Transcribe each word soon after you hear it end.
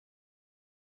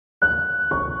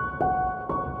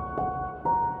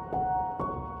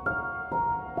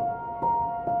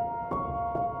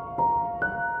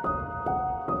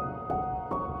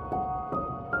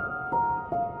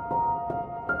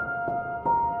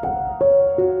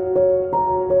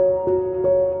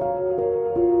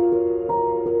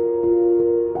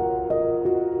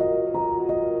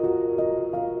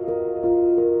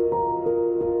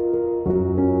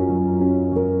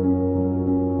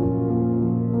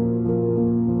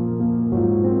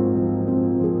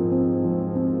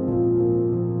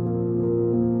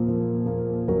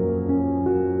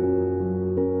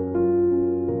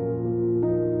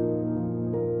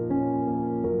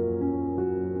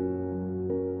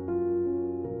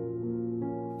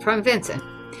from Vincent.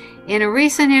 In a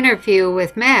recent interview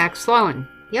with Max Sloan,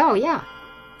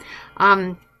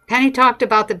 Penny talked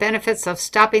about the benefits of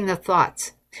stopping the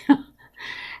thoughts.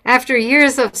 After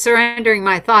years of surrendering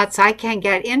my thoughts, I can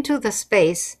get into the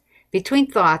space between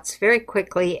thoughts very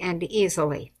quickly and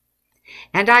easily.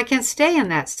 And I can stay in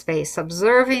that space,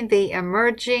 observing the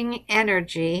emerging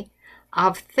energy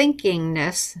of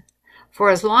thinkingness for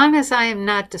as long as I am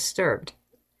not disturbed.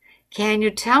 Can you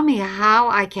tell me how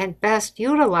I can best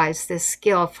utilize this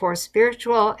skill for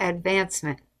spiritual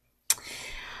advancement?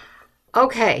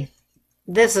 Okay,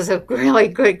 this is a really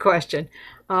good question,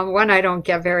 one I don't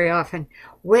get very often.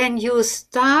 When you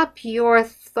stop your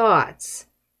thoughts,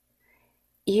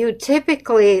 you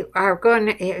typically are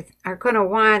going to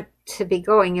want to be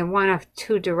going in one of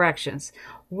two directions.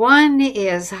 One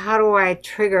is, how do I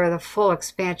trigger the full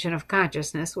expansion of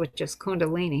consciousness, which is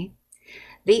Kundalini?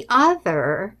 The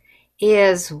other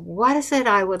is, what is it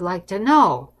I would like to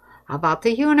know about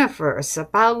the universe,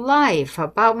 about life,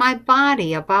 about my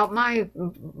body, about my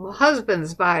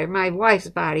husband's body, my wife's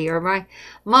body, or my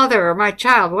mother or my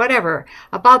child, whatever,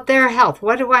 about their health.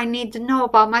 What do I need to know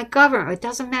about my government? It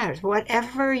doesn't matter.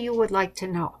 Whatever you would like to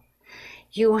know.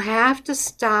 You have to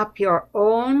stop your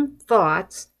own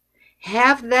thoughts,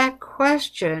 have that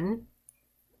question.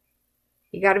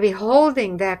 You got to be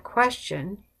holding that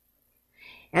question.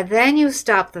 And then you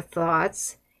stop the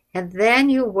thoughts, and then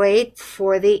you wait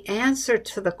for the answer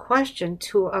to the question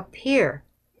to appear.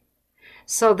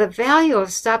 So the value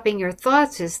of stopping your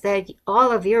thoughts is that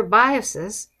all of your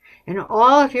biases and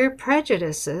all of your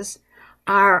prejudices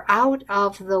are out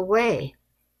of the way.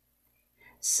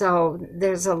 So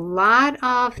there's a lot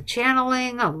of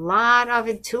channeling, a lot of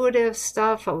intuitive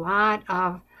stuff, a lot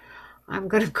of,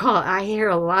 I hear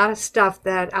a lot of stuff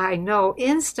that I know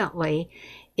instantly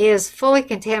is fully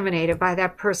contaminated by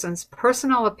that person's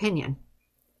personal opinion.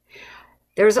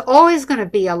 There's always going to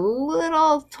be a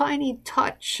little tiny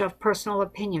touch of personal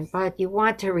opinion, but you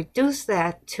want to reduce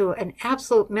that to an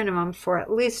absolute minimum for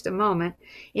at least a moment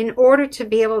in order to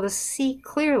be able to see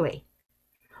clearly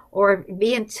or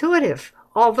be intuitive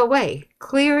all the way.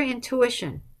 Clear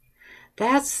intuition.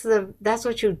 That's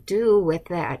what you do with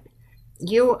that.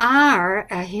 You are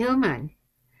a human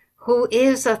who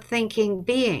is a thinking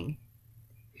being.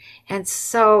 And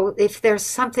so if there's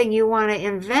something you want to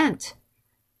invent,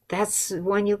 that's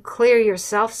when you clear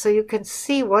yourself so you can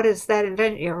see what is that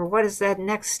invention, or what is that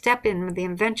next step in the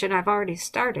invention I've already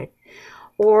started.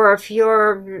 Or if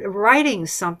you're writing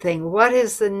something, what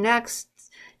is the next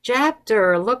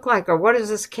chapter look like, or what does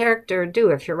this character do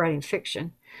if you're writing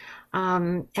fiction,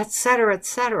 etc.,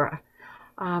 etc.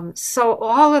 So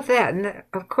all of that, and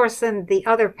of course then the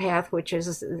other path, which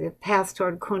is the path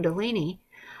toward Kundalini,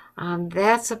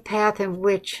 that's a path in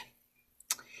which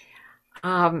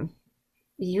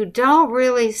you don't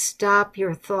really stop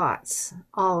your thoughts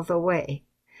all the way.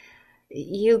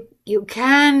 You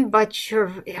can, but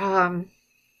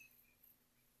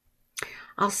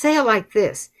I'll say it like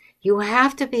this. You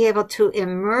have to be able to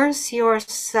immerse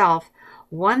yourself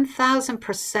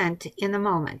 1,000% in the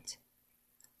moment,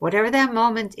 whatever that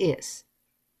moment is.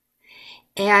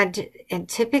 And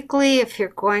typically, if you're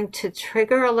going to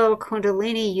trigger a little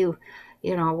Kundalini, you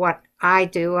know what I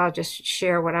do. I'll just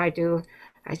share what I do.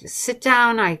 I just sit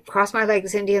down, I cross my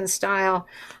legs Indian style,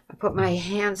 I put my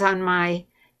hands on my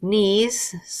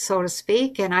knees, so to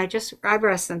speak, and I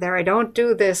rest in there. I don't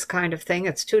do this kind of thing.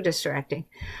 It's too distracting.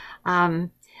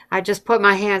 I just put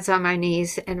my hands on my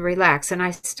knees and relax, and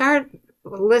I start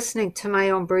listening to my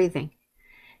own breathing.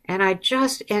 And I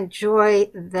just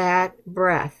enjoy that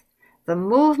breath, the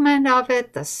movement of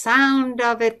it, the sound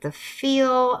of it, the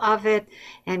feel of it,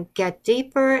 and get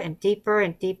deeper and deeper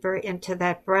and deeper into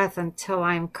that breath until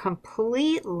I'm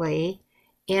completely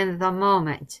in the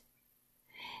moment.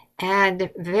 And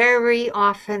very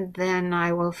often then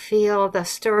I will feel the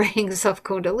stirrings of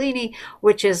Kundalini,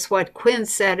 which is what Quinn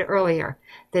said earlier,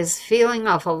 this feeling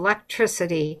of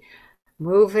electricity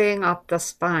moving up the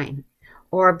spine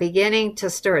or beginning to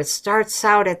stir. It starts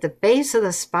out at the base of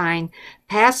the spine,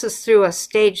 passes through a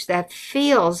stage that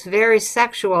feels very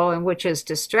sexual and which is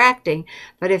distracting.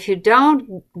 But if you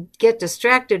don't get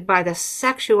distracted by the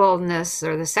sexualness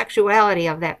or the sexuality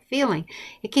of that feeling,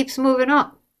 it keeps moving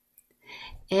up.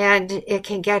 And it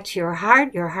can get to your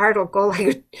heart. Your heart will go like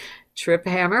a trip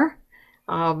hammer.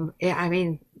 I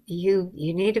mean, you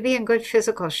need to be in good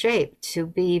physical shape to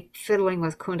be fiddling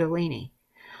with Kundalini.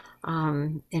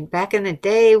 And back in the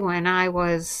day when I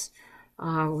was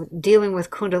dealing with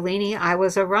Kundalini, I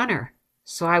was a runner.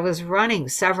 So I was running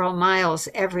several miles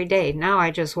every day. Now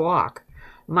I just walk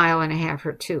a mile and a half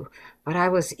or two. But I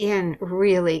was in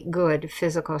really good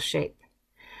physical shape.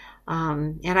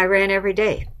 And I ran every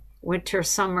day, winter,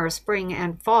 summer, spring,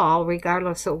 and fall,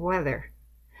 regardless of weather.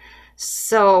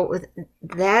 So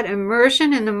that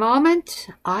immersion in the moment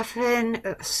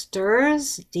often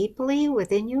stirs deeply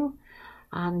within you.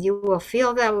 You will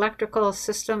feel that electrical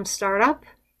system start up.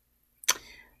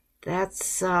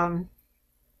 That's,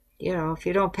 if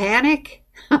you don't panic,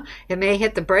 it may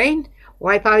hit the brain,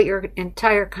 wipe out your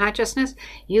entire consciousness.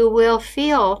 You will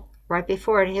feel right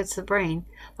before it hits the brain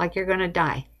like you're going to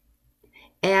die.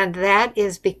 And that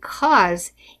is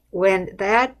because when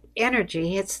that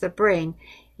energy hits the brain,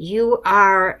 you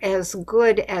are as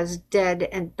good as dead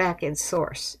and back in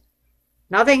source.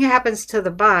 Nothing happens to the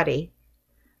body,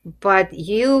 but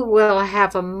you will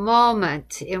have a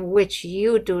moment in which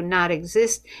you do not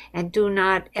exist and do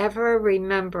not ever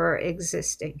remember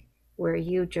existing, where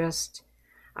you just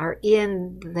are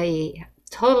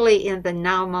totally in the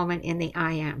now moment, in the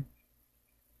I am.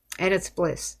 And it's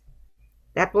bliss.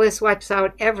 That bliss wipes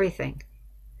out everything.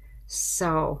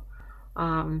 So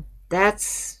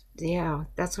that's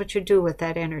what you do with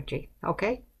that energy.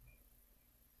 Okay?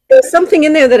 There's something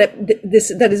in there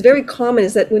that is very common,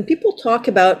 is that when people talk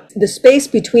about the space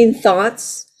between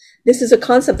thoughts, this is a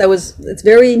concept it's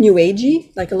very new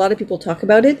agey, like a lot of people talk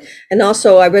about it. And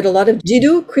also I read a lot of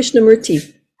Jiddu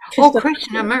Krishnamurti.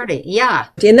 Krishnamurti, yeah.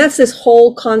 And that's this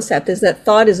whole concept, is that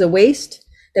thought is a waste,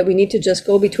 that we need to just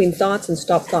go between thoughts and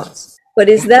stop thoughts. But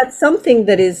is that something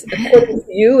that is, according to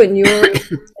you and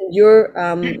your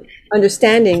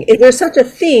understanding, is there such a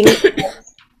thing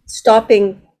as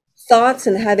stopping thoughts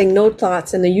and having no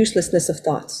thoughts and the uselessness of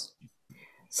thoughts?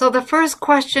 So the first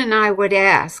question I would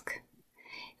ask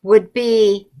would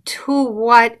be, to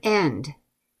what end?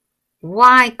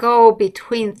 Why go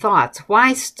between thoughts?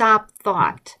 Why stop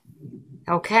thought?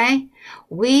 Okay?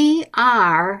 We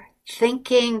are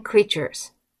thinking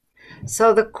creatures.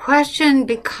 So the question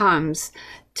becomes,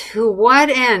 to what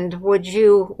end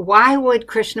why would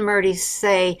Krishnamurti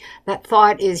say that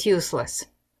thought is useless?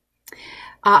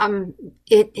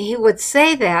 He would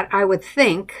say that, I would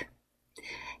think,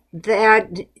 that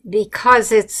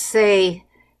because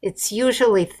it's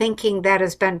usually thinking that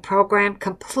has been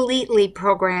completely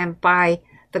programmed by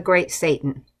the great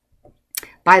Satan,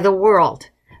 by the world,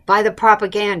 by the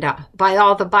propaganda, by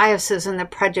all the biases and the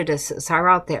prejudices are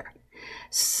out there.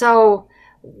 So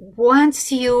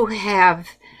once you have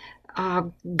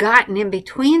gotten in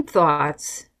between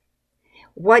thoughts,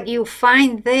 what you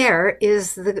find there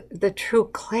is the true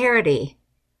clarity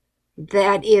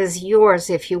that is yours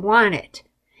if you want it.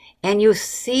 And you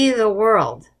see the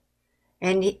world,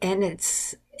 and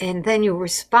then you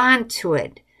respond to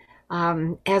it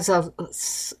as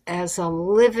a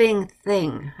living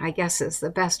thing, I guess is the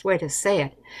best way to say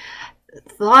it.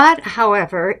 Thought,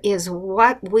 however, is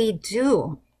what we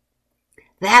do.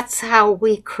 That's how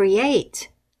we create.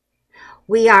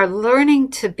 We are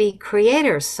learning to be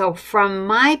creators. So from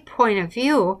my point of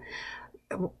view,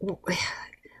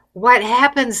 what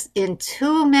happens in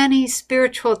too many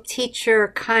spiritual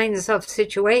teacher kinds of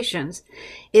situations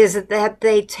is that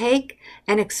they take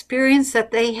an experience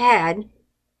that they had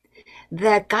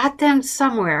that got them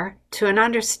somewhere to an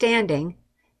understanding,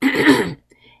 and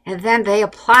then they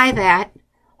apply that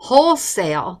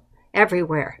wholesale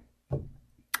everywhere.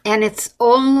 And it's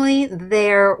only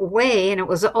their way, and it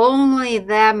was only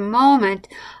that moment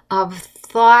of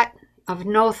thought, of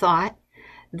no thought,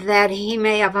 that he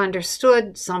may have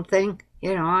understood something.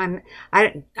 I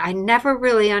never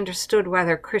really understood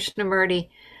whether Krishnamurti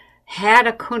had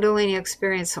a Kundalini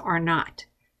experience or not.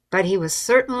 But he was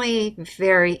certainly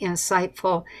very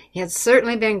insightful. He had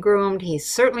certainly been groomed. He's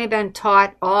certainly been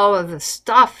taught all of the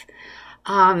stuff.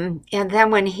 And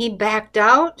then when he backed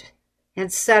out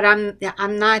and said,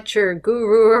 I'm not your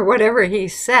guru, or whatever he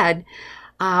said,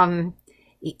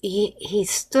 he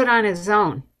stood on his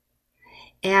own.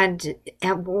 And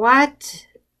what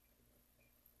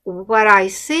I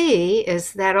see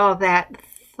is that all that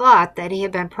thought that he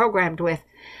had been programmed with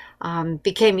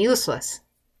became useless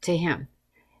to him.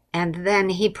 And then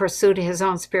he pursued his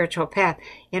own spiritual path.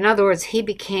 In other words, he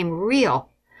became real.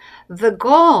 The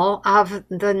goal of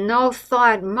the no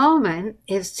thought moment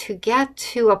is to get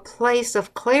to a place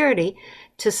of clarity,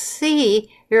 to see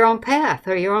your own path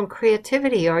or your own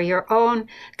creativity or your own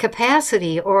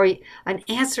capacity or an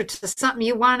answer to something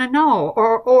you want to know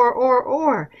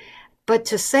or. But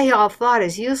to say all thought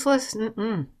is useless,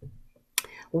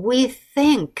 we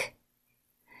think.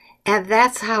 And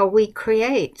that's how we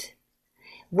create.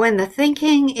 When the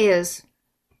thinking is,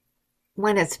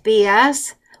 when it's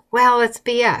BS, well, it's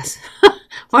BS.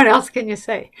 What else can you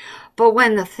say? But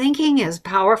when the thinking is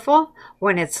powerful,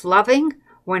 when it's loving,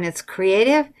 when it's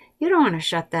creative, you don't want to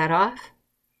shut that off.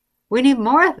 We need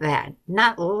more of that,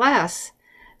 not less.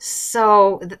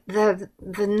 So the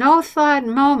no thought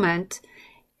moment,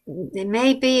 it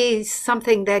may be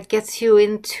something that gets you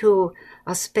into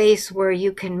a space where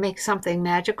you can make something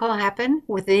magical happen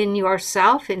within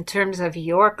yourself in terms of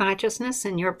your consciousness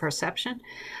and your perception,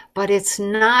 but it's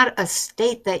not a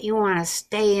state that you want to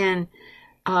stay in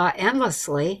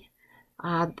endlessly.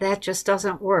 That just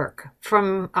doesn't work.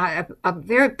 From a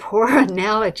very poor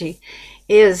analogy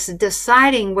is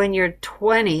deciding when you're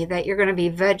 20 that you're going to be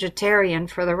vegetarian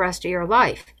for the rest of your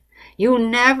life. You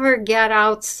never get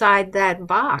outside that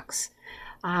box.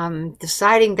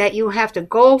 Deciding that you have to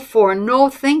go for no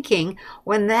thinking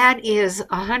when that is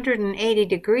 180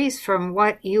 degrees from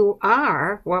what you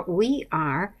are, what we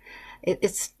are,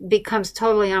 it becomes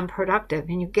totally unproductive.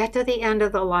 And you get to the end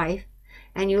of the life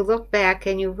and you look back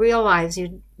and you realize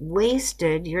you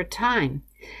wasted your time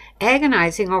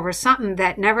agonizing over something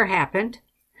that never happened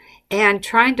and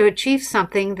trying to achieve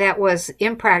something that was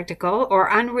impractical or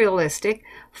unrealistic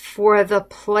for the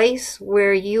place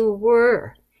where you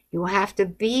were. You have to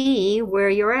be where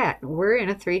you're at. We're in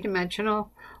a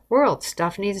three-dimensional world.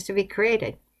 Stuff needs to be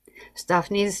created.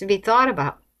 Stuff needs to be thought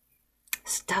about.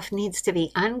 Stuff needs to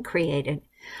be uncreated.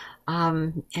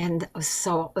 And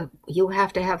so you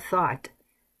have to have thought.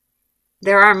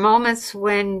 There are moments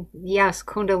when, yes,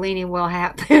 Kundalini will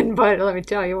happen, but let me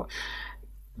tell you,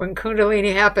 when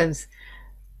Kundalini happens,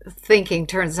 thinking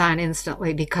turns on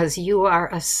instantly because you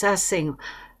are assessing,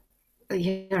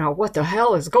 what the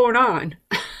hell is going on?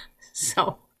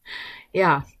 So,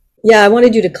 yeah. Yeah, I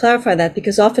wanted you to clarify that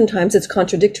because oftentimes it's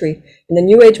contradictory. In the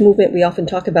New Age movement, we often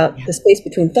talk about the space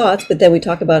between thoughts, but then we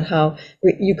talk about how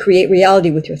you create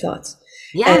reality with your thoughts.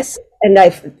 Yes. And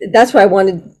that's why I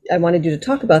wanted you to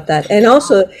talk about that. And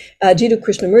also, Jiddu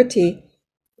Krishnamurti,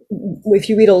 if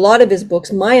you read a lot of his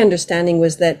books, my understanding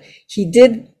was that he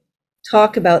did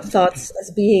talk about thoughts as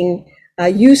being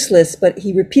useless, but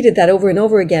he repeated that over and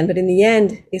over again. But in the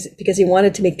end, is because he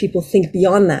wanted to make people think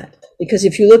beyond that. Because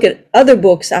if you look at other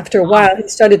books, after a while, he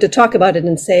started to talk about it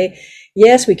and say,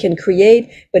 yes, we can create,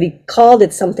 but he called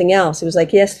it something else. It was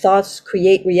like, yes, thoughts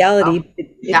create reality.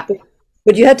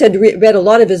 But you had to have read a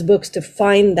lot of his books to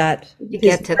find that. To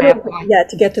get to that point. Yeah,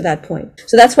 to get to that point.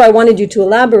 So that's why I wanted you to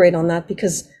elaborate on that,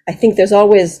 because I think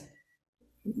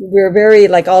we're very,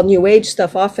 like all New Age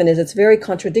stuff often is, it's very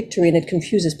contradictory and it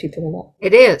confuses people a lot.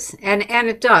 It is, and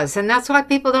it does. And that's why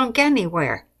people don't get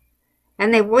anywhere.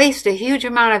 And they waste a huge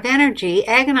amount of energy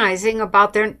agonizing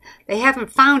about they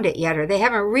haven't found it yet, or they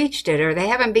haven't reached it, or they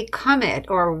haven't become it,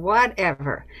 or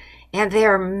whatever. And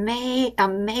they're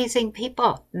amazing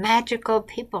people, magical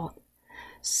people.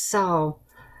 So,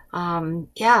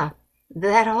 yeah,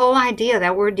 that whole idea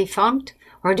that we're defunct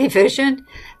or deficient,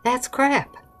 that's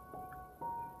crap.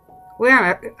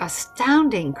 We're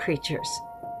astounding creatures.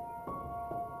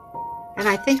 And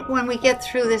I think when we get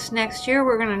through this next year,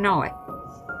 we're going to know it.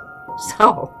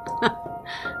 So,